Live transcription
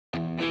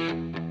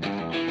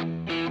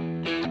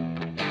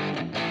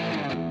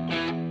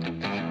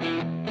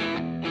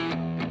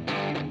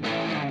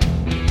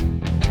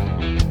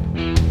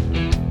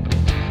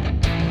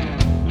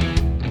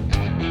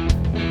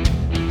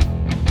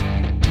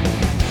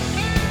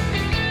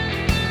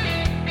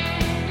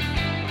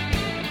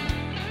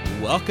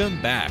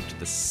Welcome back to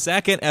the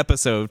second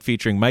episode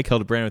featuring Mike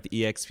Hildebrand with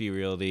eXp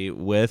Realty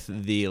with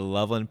the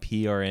Loveland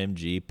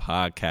PRMG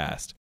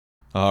Podcast.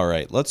 All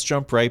right, let's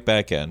jump right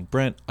back in.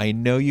 Brent, I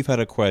know you've had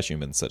a question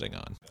you've been sitting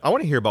on. I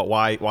want to hear about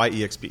why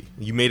eXp.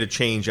 You made a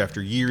change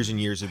after years and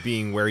years of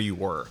being where you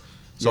were.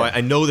 So yeah.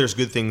 I know there's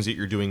good things that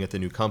you're doing at the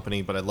new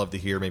company, but I'd love to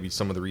hear maybe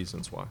some of the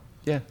reasons why.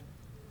 Yeah.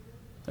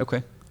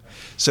 Okay.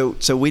 So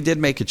we did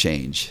make a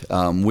change.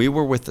 We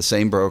were with the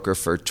same broker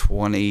for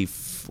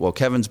well,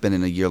 Kevin's been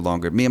in a year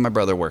longer. Me and my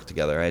brother worked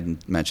together. I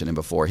hadn't mentioned him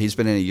before. He's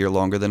been in a year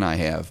longer than I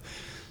have.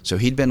 So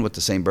he'd been with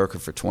the same broker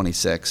for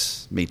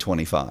 26, me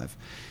 25.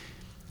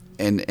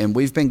 And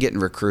we've been getting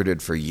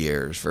recruited for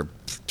years, for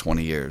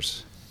 20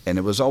 years. And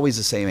it was always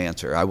the same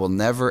answer. I will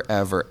never,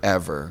 ever,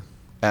 ever,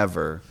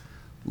 ever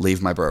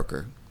leave my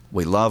broker.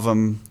 We love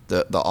him.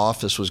 The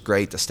office was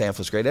great. The staff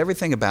was great.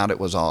 Everything about it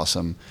was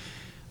awesome.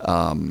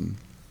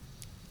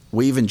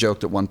 We even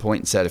joked at one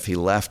point and said if he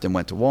left and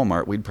went to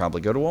Walmart, we'd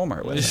probably go to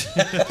Walmart with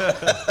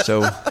him.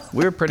 So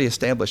we were pretty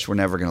established we're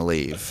never going to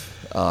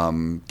leave.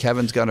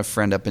 Kevin's got a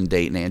friend up in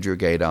Dayton, Andrew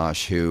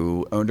Gaydosh,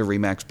 who owned a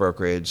RE/MAX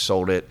brokerage,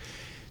 sold it.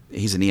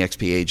 He's an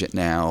eXp agent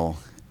now.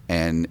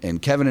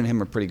 And Kevin and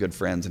him are pretty good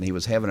friends, and he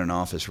was having an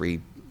office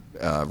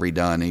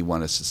redone. He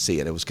wanted us to see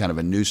it. It was kind of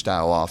a new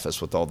style office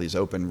with all these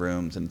open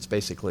rooms, and it's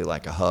basically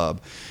like a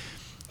hub.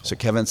 So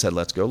Kevin said,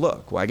 let's go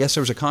look. Well, I guess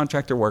there was a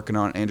contractor working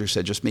on it. Andrew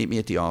said, just meet me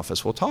at the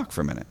office. We'll talk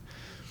for a minute.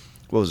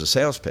 Well, it was a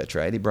sales pitch,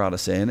 right? He brought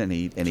us in, and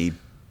he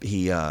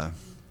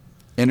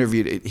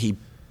interviewed.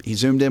 He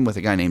zoomed in with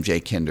a guy named Jay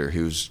Kinder,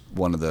 who's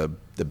one of the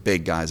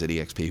big guys at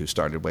eXp who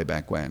started way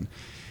back when.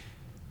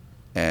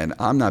 And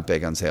I'm not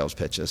big on sales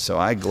pitches, so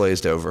I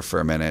glazed over for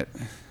a minute.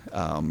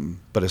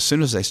 But as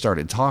soon as they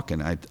started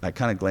talking, I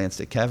kind of glanced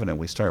at Kevin, and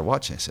we started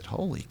watching. I said,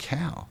 holy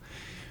cow.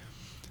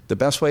 The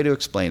best way to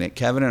explain it,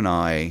 Kevin and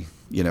I,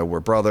 we're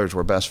brothers,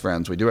 we're best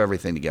friends, we do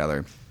everything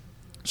together.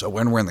 So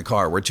when we're in the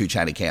car, we're two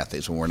chatty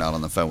Cathys when we're not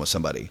on the phone with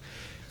somebody.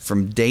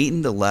 From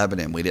Dayton to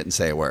Lebanon, we didn't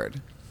say a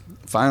word.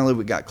 Finally,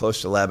 we got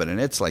close to Lebanon.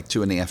 It's like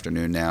 2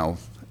 p.m. now.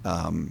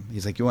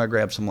 He's like, you want to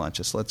grab some lunch?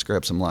 I said, let's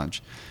grab some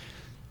lunch.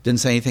 Didn't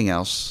say anything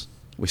else.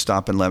 We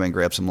stop in Lebanon,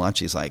 grab some lunch.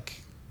 He's like,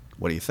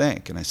 what do you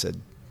think? And I said,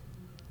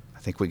 I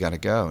think we got to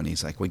go. And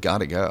he's like, we got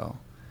to go.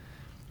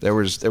 There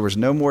was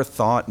no more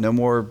thought, no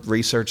more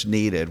research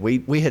needed.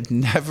 We had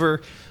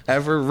never,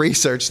 ever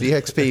researched the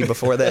eXp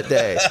before that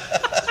day.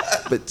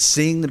 But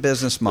seeing the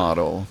business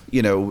model,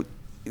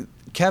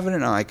 Kevin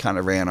and I kind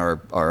of ran our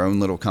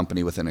own little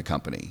company within a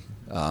company.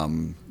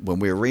 When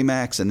we were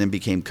RE/MAX and then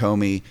became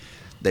Comey,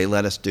 they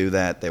let us do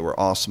that. They were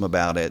awesome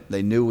about it.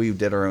 They knew we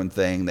did our own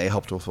thing. They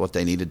helped with what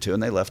they needed to,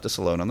 and they left us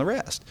alone on the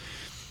rest.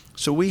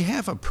 So we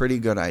have a pretty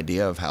good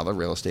idea of how the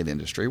real estate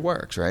industry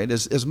works, right?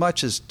 As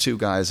much as two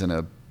guys in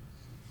a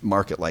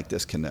market like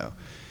this can know.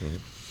 Mm-hmm.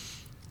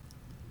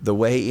 The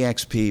way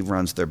eXp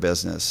runs their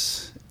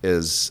business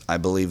is, I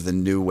believe, the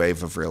new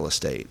wave of real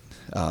estate.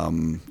 A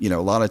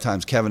lot of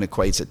times Kevin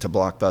equates it to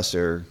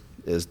Blockbuster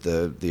is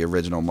the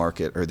original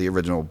market or the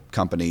original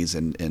companies,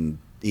 and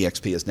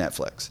eXp is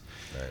Netflix.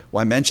 Right.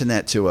 Well, I mentioned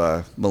that to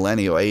a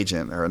millennial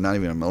agent, or not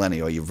even a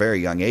millennial, a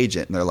very young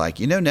agent, and they're like,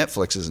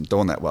 Netflix isn't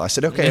doing that well. I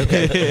said, okay.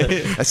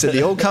 I said,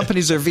 the old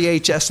companies are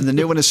VHS and the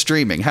new one is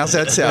streaming. How's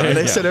that sound? And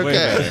they said,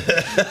 okay.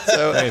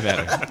 So, way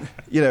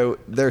better.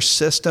 Their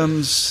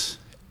systems,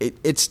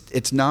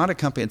 it's not a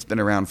company that's been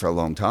around for a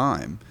long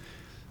time.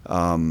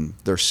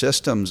 Their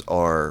systems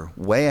are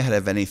way ahead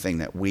of anything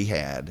that we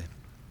had.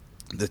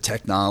 The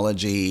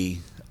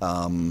technology,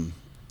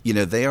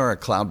 they are a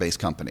cloud-based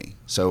company.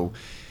 So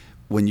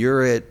when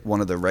you're at one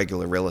of the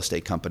regular real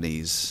estate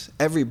companies,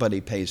 everybody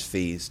pays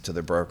fees to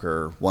the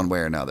broker one way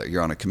or another.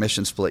 You're on a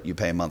commission split, you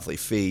pay a monthly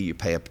fee, you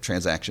pay a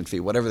transaction fee,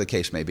 whatever the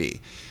case may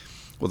be.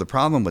 Well, the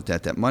problem with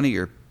that money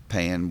you're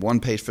paying, one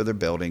pays for their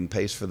building,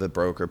 pays for the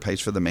broker, pays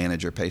for the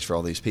manager, pays for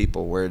all these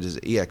people, whereas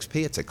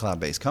eXp, it's a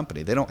cloud-based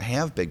company. They don't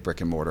have big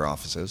brick-and-mortar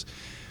offices.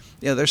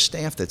 There's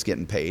staff that's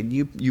getting paid.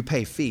 You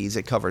pay fees,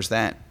 it covers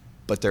that,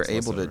 but they're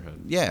able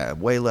to,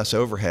 way less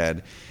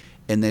overhead.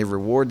 And they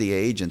reward the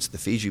agents. The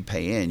fees you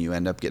pay in, you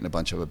end up getting a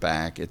bunch of it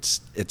back.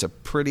 It's a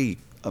pretty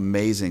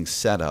amazing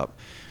setup.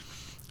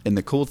 And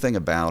the cool thing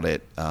about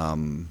it,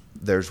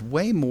 there's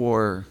way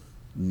more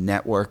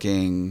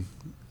networking.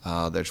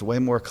 There's way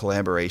more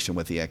collaboration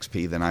with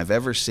eXp than I've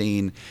ever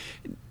seen.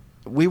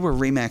 We were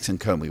RE/MAX and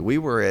Comey. We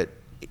were at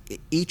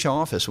each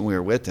office when we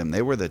were with them.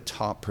 They were the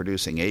top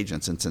producing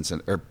agents in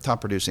Cincinnati, or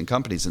top producing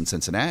companies in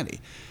Cincinnati.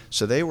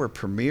 So they were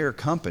premier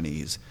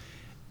companies.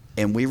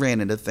 And we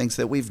ran into things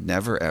that we've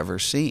never ever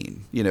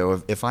seen.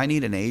 If I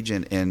need an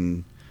agent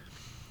in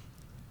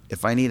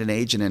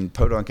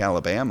Podunk,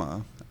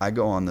 Alabama, I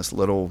go on this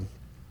little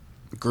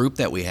group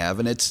that we have,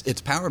 and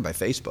it's powered by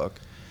Facebook.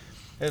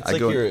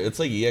 It's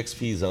like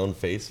eXp's own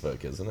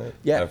Facebook, isn't it?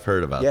 Yeah, I've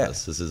heard about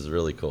this. This is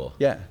really cool.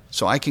 Yeah,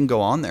 so I can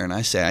go on there and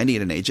I say I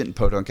need an agent in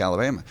Podunk,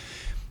 Alabama.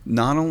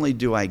 Not only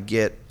do I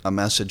get a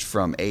message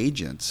from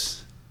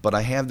agents, but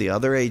I have the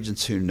other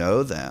agents who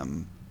know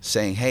them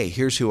saying, "Hey,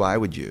 here's who I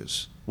would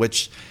use."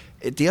 Which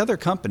at the other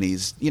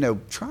companies,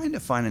 trying to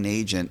find an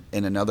agent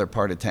in another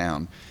part of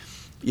town,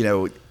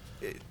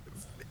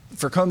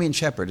 for Comey and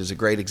Shepard is a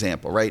great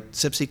example, right?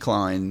 Sipsey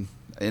Klein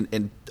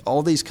and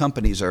all these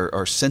companies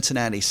are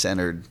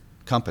Cincinnati-centered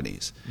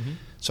companies. Mm-hmm.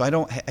 So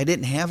I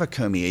didn't have a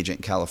Comey agent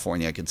in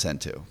California I could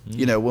send to.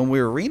 Mm-hmm. When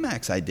we were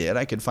Remax,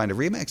 I could find a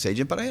Remax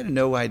agent, but I had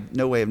no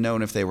way of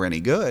knowing if they were any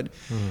good.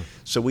 Mm-hmm.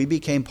 So we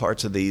became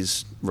parts of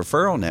these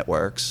referral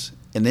networks,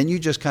 and then you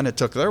just kind of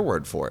took their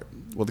word for it.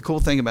 Well, the cool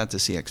thing about the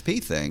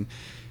CXP thing,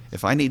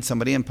 if I need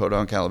somebody in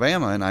Podunk,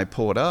 Alabama, and I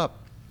pull it up,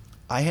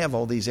 I have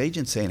all these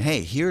agents saying,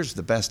 hey, here's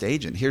the best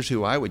agent. Here's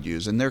who I would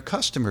use. And their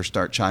customers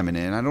start chiming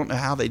in. I don't know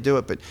how they do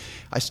it, but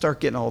I start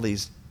getting all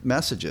these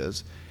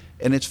messages.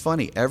 And it's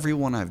funny. Every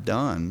one I've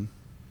done,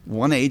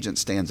 one agent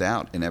stands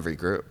out in every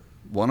group.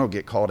 One will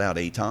get called out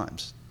 8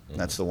 times. Mm-hmm.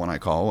 That's the one I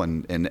call,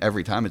 and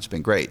every time it's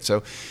been great.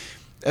 So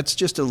that's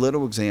just a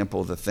little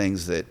example of the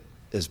things that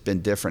has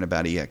been different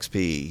about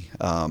EXP.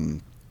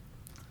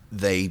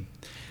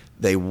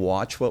 They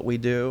watch what we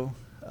do.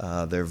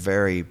 They're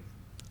very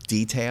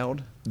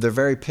detailed. They're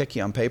very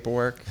picky on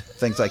paperwork,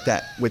 things like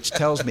that, which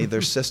tells me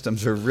their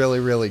systems are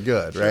really, really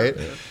good, right?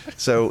 Sure, yeah.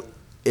 So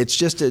it's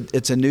just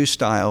it's a new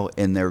style,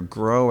 and they're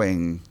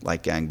growing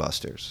like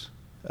gangbusters.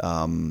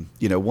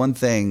 One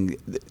thing,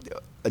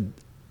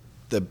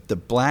 the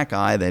black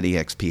eye that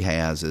EXP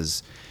has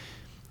is,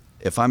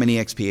 if I'm an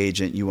EXP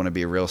agent, you want to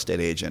be a real estate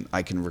agent,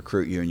 I can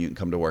recruit you and you can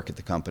come to work at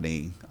the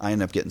company. I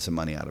end up getting some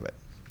money out of it.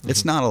 Mm-hmm.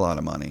 It's not a lot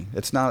of money.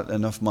 It's not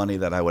enough money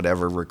that I would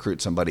ever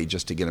recruit somebody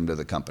just to get them to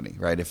the company,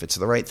 right? If it's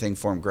the right thing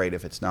for them, great.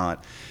 If it's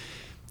not,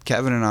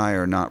 Kevin and I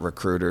are not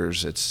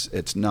recruiters.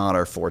 It's not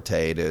our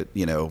forte to,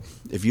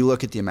 if you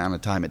look at the amount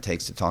of time it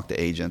takes to talk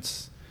to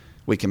agents,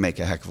 we can make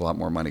a heck of a lot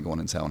more money going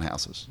and selling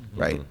houses,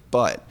 mm-hmm. right?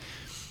 But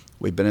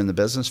we've been in the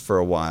business for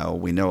a while.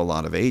 We know a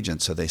lot of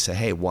agents, so they say,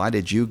 hey, why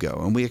did you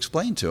go? And we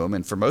explain to them,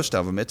 and for most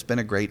of them, it's been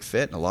a great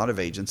fit, and a lot of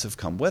agents have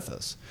come with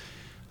us.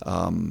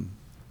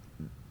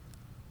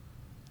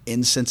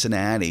 In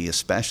Cincinnati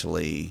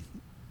especially,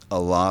 a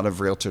lot of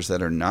realtors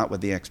that are not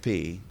with the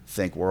XP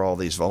think we're all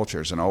these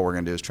vultures, and all we're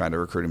going to do is try to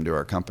recruit them to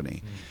our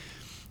company.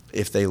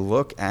 If they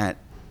look at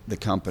the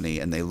company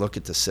and they look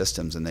at the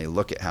systems and they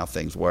look at how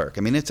things work,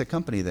 it's a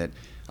company that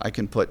I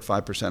can put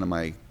 5% of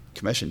my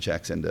commission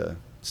checks into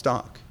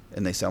stock,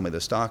 and they sell me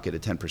the stock at a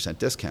 10%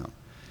 discount.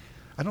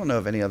 I don't know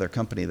of any other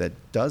company that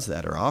does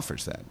that or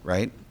offers that,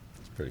 right?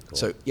 It's pretty cool.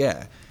 So,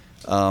 yeah.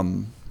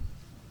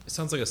 It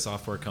sounds like a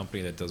software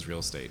company that does real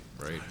estate,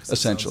 right?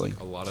 Essentially. Like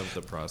a lot of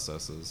the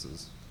processes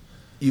is...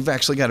 You've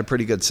actually got a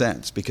pretty good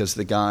sense, because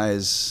the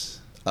guys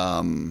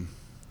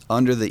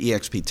under the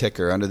EXP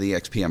ticker, under the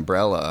EXP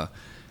umbrella,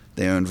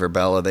 they own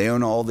Verbella, they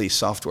own all these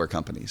software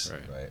companies.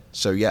 Right.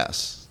 So,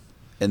 yes.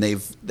 And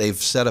they've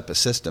set up a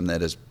system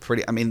that is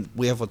pretty...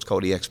 we have what's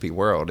called EXP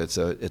World. It's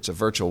a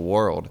virtual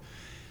world.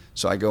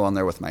 So I go on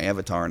there with my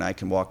avatar, and I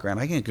can walk around.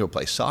 I can go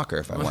play soccer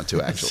if I want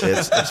to, actually.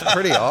 It's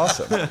pretty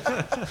awesome.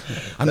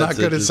 I'm not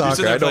good at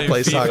soccer. I don't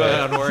play soccer.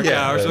 On work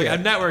hours. Like,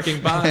 I'm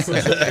networking, boss.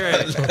 This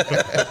is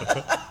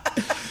great.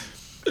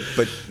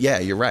 But, yeah,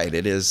 you're right.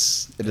 It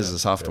is a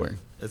software.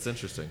 It's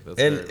interesting.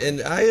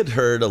 And I had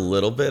heard a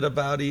little bit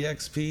about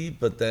EXP,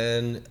 but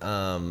then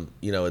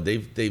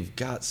they've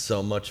got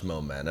so much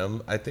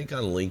momentum. I think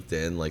on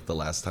LinkedIn, like the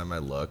last time I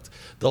looked,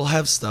 they'll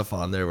have stuff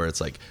on there where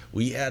it's like,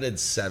 we added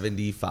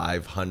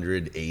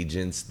 7,500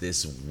 agents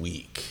this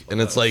week,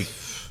 and it's like,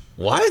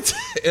 what?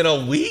 In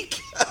a week?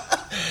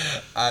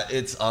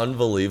 It's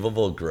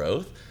unbelievable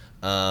growth.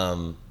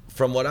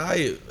 From what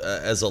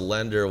as a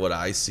lender, what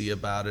I see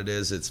about it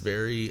is it's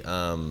very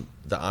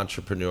the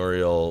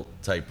entrepreneurial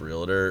type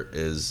realtor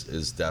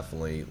is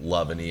definitely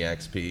loving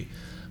EXP,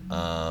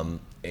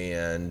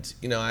 and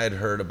I had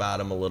heard about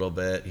them a little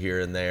bit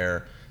here and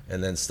there,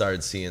 and then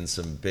started seeing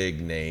some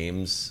big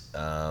names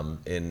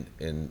in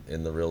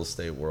the real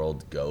estate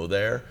world go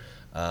there,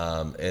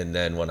 and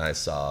then when I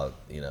saw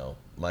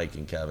Mike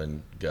and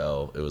Kevin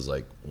go, it was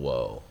like,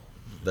 whoa.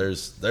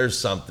 There's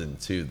something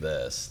to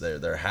this.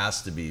 There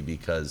has to be,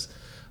 because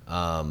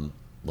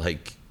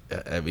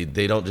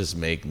they don't just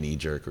make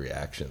knee-jerk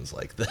reactions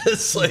like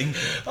this. Like,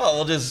 oh,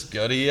 we'll just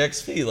go to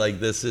EXP. Like,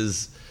 this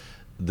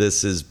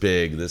is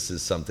big. This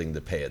is something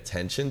to pay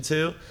attention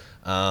to.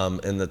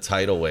 And the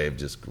tidal wave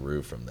just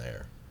grew from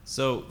there.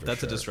 So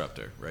that's a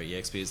disruptor, right?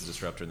 EXP is a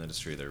disruptor in the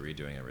industry. They're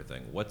redoing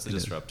everything. What's the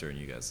disruptor in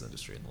you guys'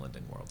 industry, in the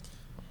lending world?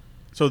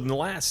 So in the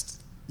last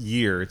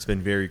year, it's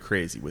been very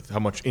crazy with how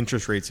much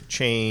interest rates have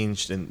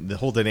changed, and the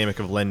whole dynamic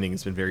of lending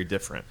has been very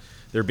different.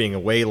 There being a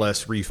way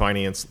less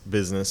refinance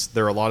business,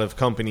 there are a lot of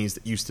companies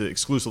that used to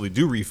exclusively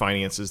do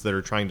refinances that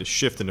are trying to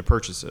shift into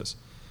purchases.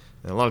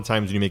 And a lot of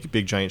times when you make a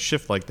big giant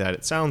shift like that,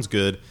 it sounds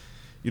good.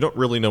 You don't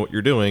really know what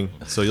you're doing,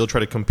 so you'll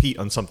try to compete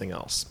on something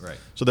else. Right.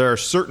 So there are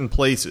certain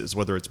places,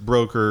 whether it's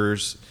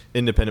brokers,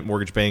 independent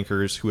mortgage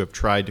bankers, who have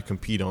tried to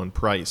compete on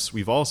price.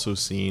 We've also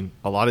seen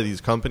a lot of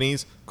these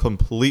companies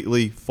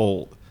completely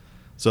fold.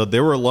 So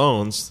there were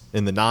loans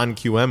in the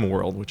non-QM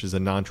world, which is a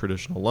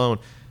non-traditional loan,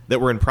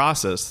 that were in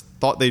process,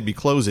 thought they'd be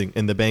closing,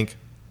 and the bank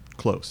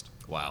closed.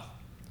 Wow.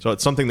 So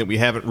it's something that we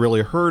haven't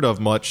really heard of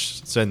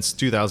much since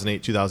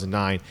 2008,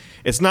 2009.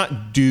 It's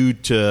not due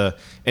to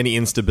any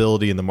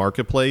instability in the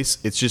marketplace.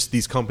 It's just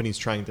these companies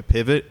trying to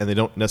pivot, and they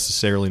don't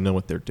necessarily know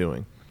what they're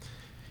doing.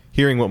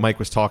 Hearing what Mike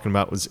was talking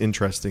about was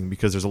interesting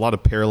because there's a lot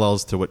of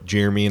parallels to what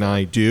Jeremy and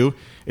I do.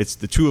 It's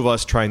the two of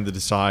us trying to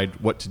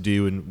decide what to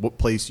do and what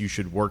place you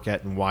should work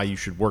at and why you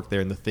should work there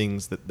and the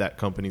things that that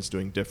company's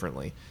doing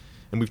differently.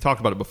 And we've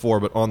talked about it before,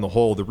 but on the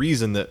whole, the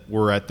reason that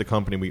we're at the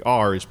company we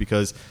are is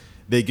because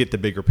they get the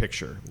bigger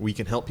picture. We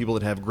can help people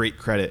that have great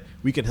credit.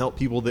 We can help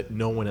people that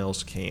no one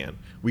else can.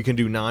 We can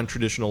do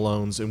non-traditional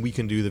loans, and we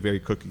can do the very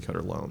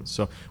cookie-cutter loans.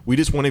 So we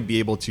just want to be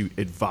able to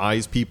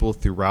advise people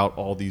throughout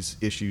all these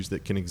issues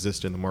that can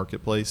exist in the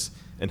marketplace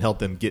and help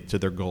them get to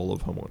their goal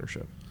of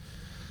homeownership.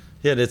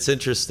 Yeah, and it's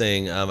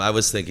interesting. I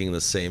was thinking the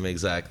same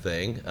exact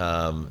thing.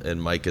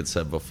 And Mike had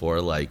said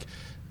before, like,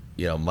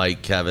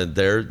 Mike, Kevin,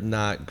 they're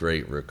not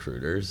great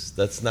recruiters.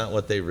 That's not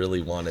what they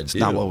really want to do. It's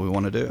not what we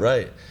want to do.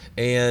 Right.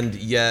 And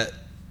yet,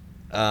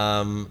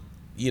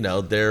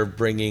 they're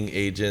bringing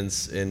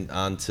agents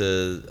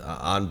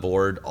on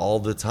board all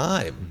the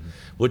time,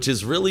 which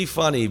is really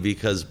funny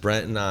because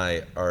Brent and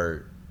I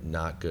are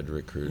not good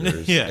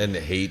recruiters and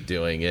hate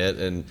doing it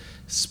and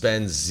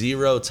spend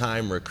zero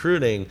time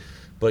recruiting,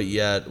 but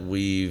yet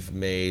we've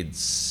made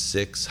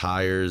 6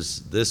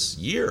 hires this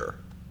year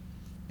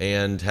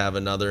and have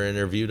another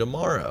interview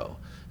tomorrow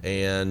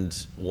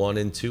and 1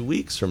 in 2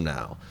 weeks from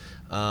now.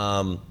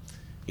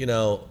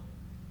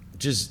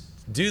 Just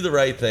do the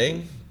right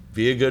thing,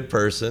 be a good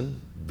person,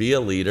 be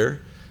a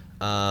leader,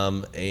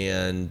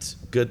 and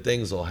good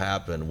things will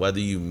happen.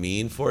 Whether you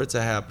mean for it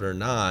to happen or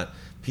not,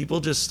 people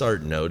just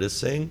start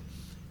noticing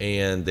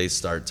and they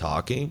start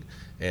talking.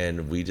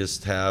 And we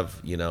just have,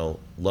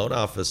 loan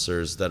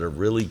officers that are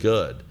really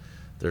good.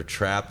 They're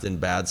trapped in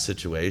bad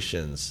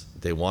situations.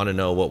 They want to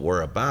know what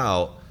we're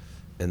about,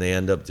 and they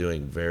end up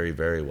doing very,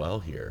 very well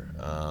here.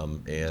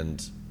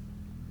 And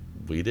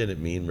we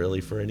didn't mean really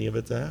for any of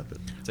it to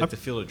happen. It's like the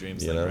Field of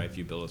Dreams thing, right? If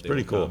you build it, it's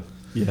pretty cool.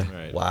 Yeah.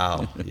 Right.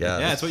 Wow. Yeah.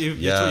 Yeah, it's what you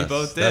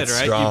both did,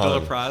 right? Strong. You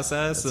built a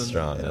process. That's and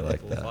strong. I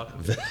like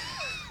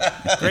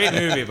that. Great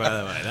movie, by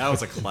the way. That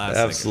was a classic.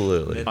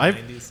 Absolutely.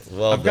 Mid-90s.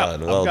 Well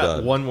done. I've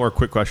got one more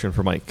quick question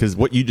for Mike, because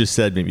what you just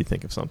said made me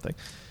think of something.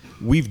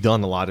 We've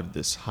done a lot of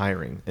this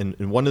hiring, and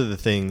one of the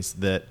things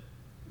that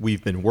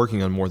we've been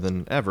working on more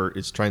than ever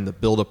is trying to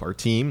build up our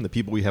team, the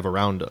people we have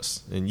around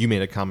us. And you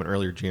made a comment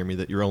earlier, Jeremy,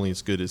 that you're only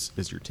as good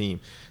as your team.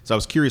 So I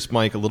was curious,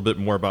 Mike, a little bit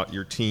more about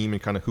your team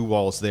and kind of who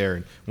all is there.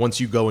 And once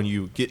you go and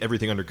you get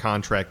everything under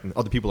contract and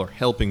other people are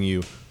helping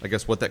you, I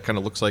guess what that kind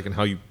of looks like and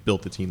how you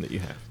built the team that you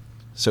have.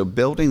 So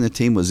building the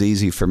team was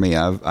easy for me.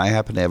 I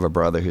happen to have a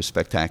brother who's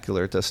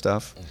spectacular at this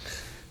stuff.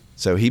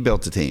 So he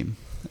built the team.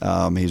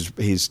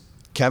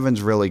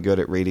 Kevin's really good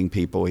at reading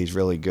people. He's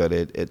really good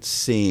at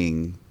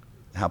seeing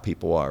how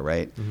people are,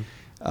 right?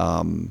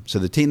 Mm-hmm. So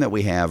the team that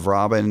we have,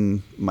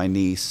 Robin, my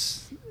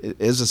niece,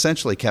 is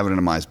essentially Kevin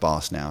and I's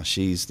boss now.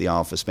 She's the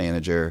office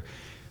manager.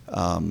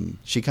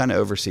 She kind of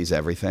oversees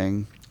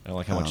everything. I don't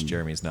like how much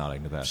Jeremy's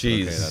nodding to that.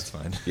 Jeez. Okay, that's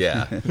fine.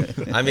 Yeah.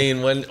 I mean,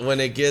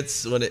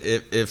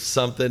 if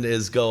something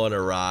is going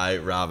awry,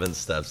 Robin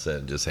steps in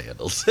and just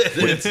handles it.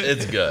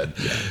 It's good.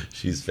 Yeah.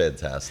 She's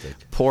fantastic.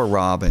 Poor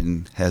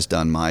Robin has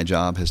done my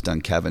job, has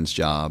done Kevin's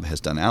job, has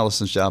done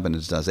Allison's job, and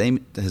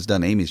has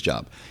done Amy's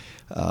job.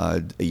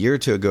 A year or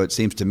two ago, it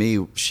seems to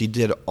me, she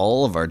did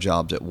all of our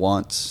jobs at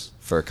once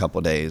for a couple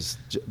of days.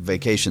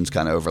 Vacations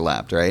kind of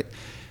overlapped, right?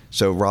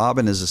 So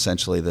Robin is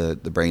essentially the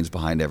brains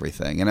behind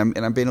everything. And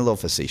I'm being a little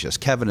facetious.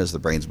 Kevin is the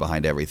brains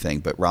behind everything,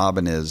 but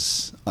Robin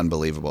is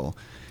unbelievable.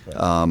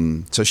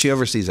 Right. So she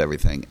oversees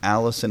everything.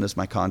 Allison is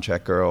my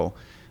contract girl.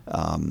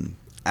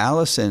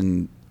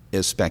 Allison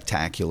is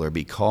spectacular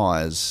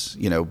because,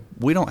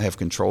 we don't have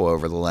control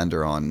over the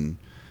lender on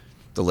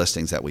the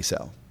listings that we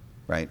sell,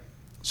 right?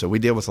 So we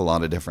deal with a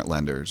lot of different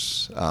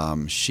lenders.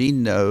 She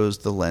knows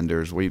the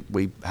lenders.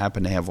 We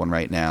happen to have one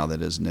right now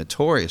that is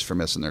notorious for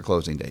missing their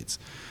closing dates.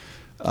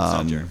 It's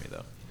not Jeremy,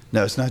 though.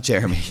 No, it's not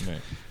Jeremy.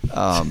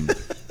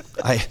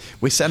 Right.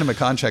 We sent him a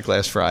contract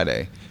last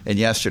Friday, and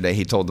yesterday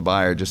he told the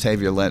buyer, just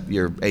have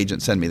your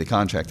agent send me the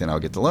contract and I'll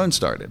get the loan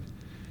started.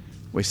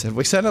 We said,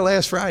 we sent it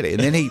last Friday.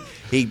 And then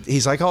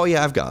he's like, oh,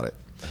 yeah, I've got it.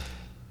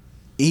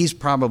 He's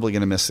probably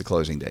going to miss the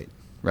closing date,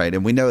 right?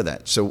 And we know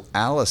that. So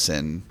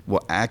Allison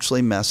will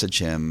actually message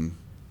him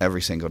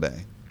every single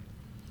day.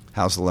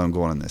 How's the loan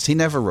going on this? He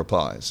never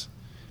replies,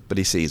 but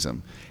he sees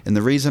them. And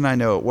the reason I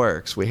know it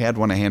works, we had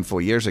one a handful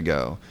of years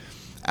ago.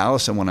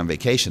 Allison went on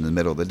vacation in the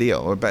middle of the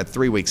deal, about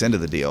 3 weeks into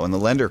the deal, and the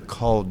lender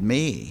called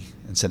me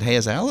and said, hey,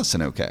 is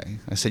Allison okay?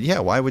 I said, yeah,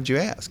 why would you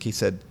ask? He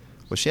said,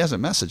 well, she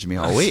hasn't messaged me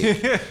all week.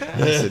 I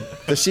said,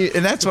 does she?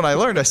 And that's when I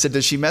learned. I said,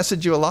 does she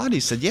message you a lot?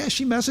 He said, yeah,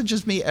 she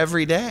messages me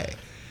every day.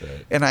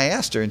 Right. And I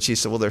asked her, and she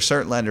said, well, there's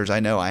certain lenders I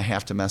know I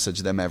have to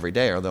message them every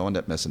day or they'll end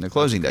up missing the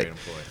closing date.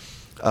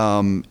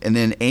 And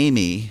then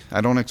Amy,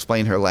 I don't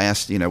explain her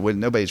last,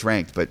 nobody's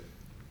ranked, but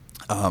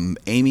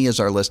Amy is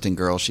our listing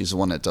girl. She's the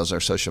one that does our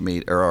social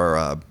media,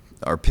 or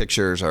our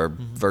pictures, our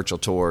virtual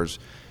tours.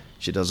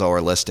 She does all our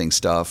listing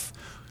stuff.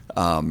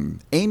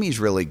 Amy's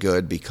really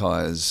good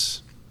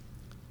because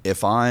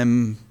if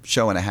I'm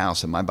showing a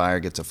house and my buyer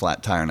gets a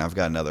flat tire and I've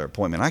got another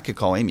appointment, I could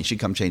call Amy. She'd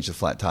come change the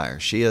flat tire.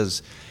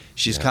 She's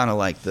kind of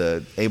like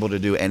able to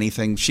do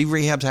anything. She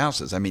rehabs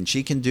houses. I mean,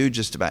 she can do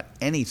just about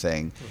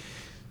anything.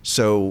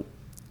 So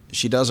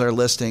she does our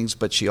listings,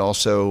 but she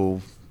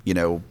also,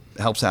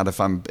 helps out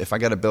if I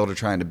got a builder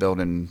trying to build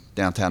in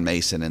downtown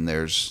Mason and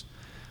there's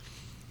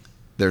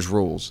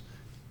rules.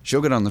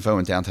 She'll get on the phone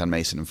with downtown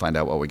Mason and find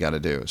out what we got to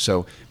do.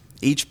 So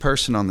each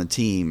person on the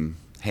team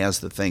has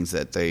the things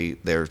that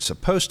they're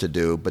supposed to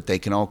do, but they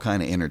can all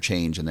kind of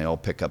interchange and they all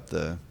pick up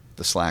the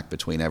slack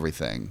between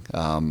everything.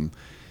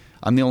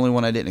 I'm the only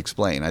one I didn't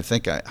explain. I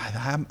think I'm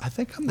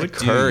the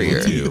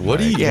courier. What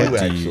do you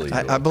actually do?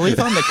 I believe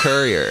I'm the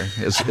courier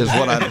is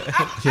what I'm.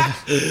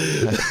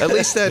 At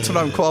least that's what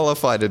I'm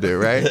qualified to do,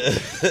 right?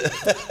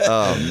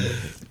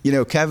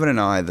 Kevin and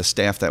I, the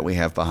staff that we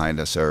have behind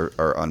us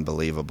are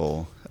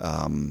unbelievable.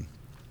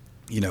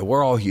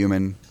 We're all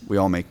human. We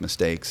all make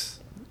mistakes.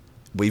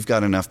 We've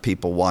got enough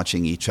people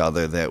watching each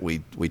other that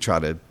we try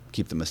to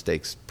keep the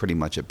mistakes pretty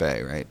much at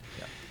bay, right?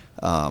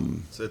 Yeah.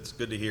 So it's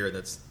good to hear.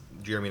 That's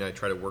Jeremy and I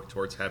try to work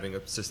towards having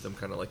a system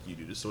kind of like you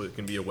do, just so it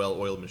can be a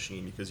well-oiled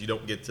machine, because you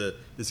don't get to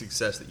the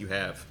success that you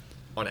have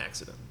on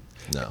accident.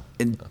 No.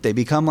 And they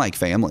become like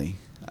family.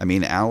 I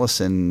mean,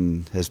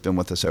 Allison has been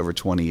with us over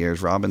 20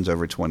 years. Robin's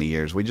over 20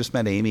 years. We just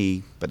met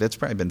Amy, but it's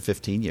probably been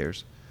 15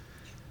 years.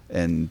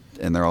 And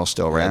they're all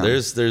still around. Yeah,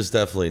 there's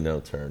definitely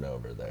no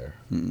turnover there.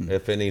 Mm-mm.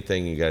 If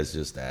anything, you guys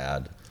just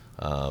add.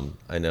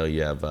 I know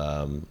you have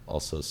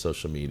also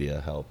social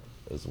media help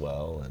as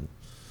well, and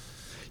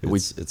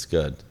it's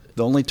good.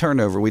 The only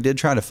turnover, we did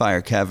try to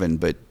fire Kevin,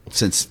 but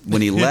since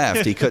when he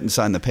left, he couldn't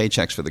sign the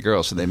paychecks for the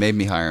girls, so they made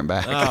me hire him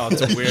back. Oh, it's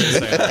a weird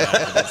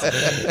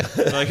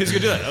thing. Like, who's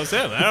going to do that? That was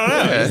him. I don't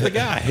know. He's the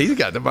guy. He's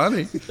got the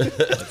money.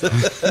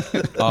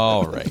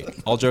 All right.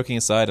 All joking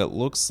aside, it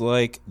looks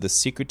like the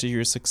secret to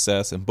your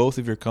success in both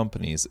of your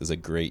companies is a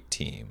great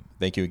team.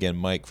 Thank you again,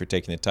 Mike, for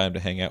taking the time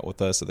to hang out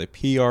with us at the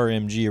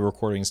PRMG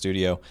recording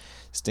studio.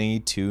 Stay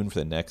tuned for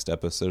the next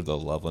episode of the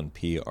Loveland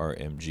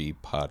PRMG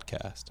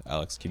Podcast.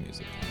 Alex, cue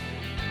music.